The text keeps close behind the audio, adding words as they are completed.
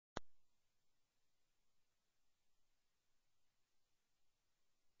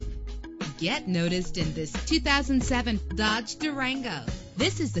Get noticed in this 2007 Dodge Durango.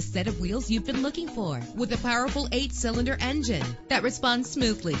 This is the set of wheels you've been looking for, with a powerful 8-cylinder engine that responds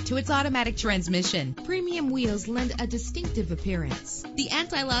smoothly to its automatic transmission. Premium wheels lend a distinctive appearance. The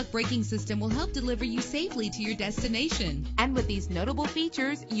anti-lock braking system will help deliver you safely to your destination. And with these notable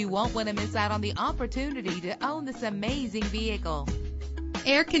features, you won't want to miss out on the opportunity to own this amazing vehicle.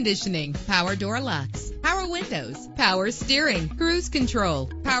 Air conditioning, power door locks, power windows, power steering, cruise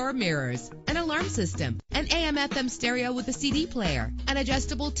control, power mirrors, an alarm system, an AM/FM stereo with a CD player, an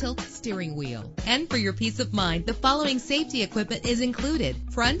adjustable tilt steering wheel. And for your peace of mind, the following safety equipment is included: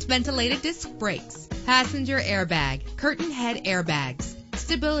 front ventilated disc brakes, passenger airbag, curtain head airbags,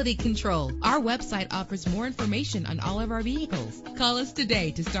 stability control. Our website offers more information on all of our vehicles. Call us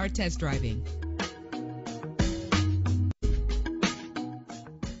today to start test driving.